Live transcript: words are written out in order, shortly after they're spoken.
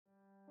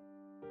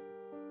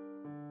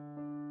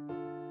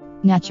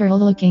Natural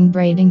looking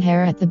braiding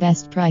hair at the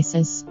best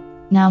prices.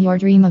 Now your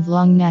dream of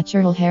long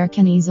natural hair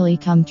can easily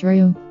come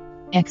true.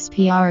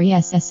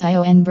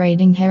 Expression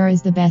braiding hair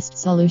is the best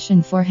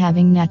solution for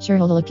having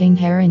natural looking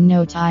hair in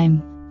no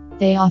time.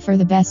 They offer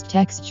the best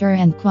texture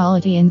and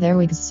quality in their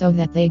wigs so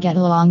that they get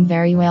along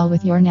very well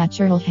with your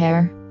natural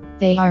hair.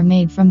 They are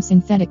made from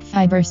synthetic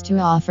fibers to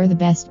offer the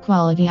best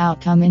quality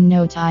outcome in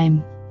no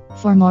time.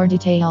 For more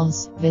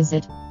details,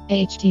 visit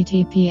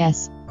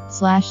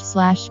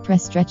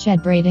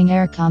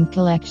https://pressstretchedbraidinghair.com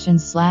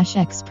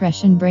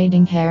collections/expression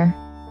braiding hair.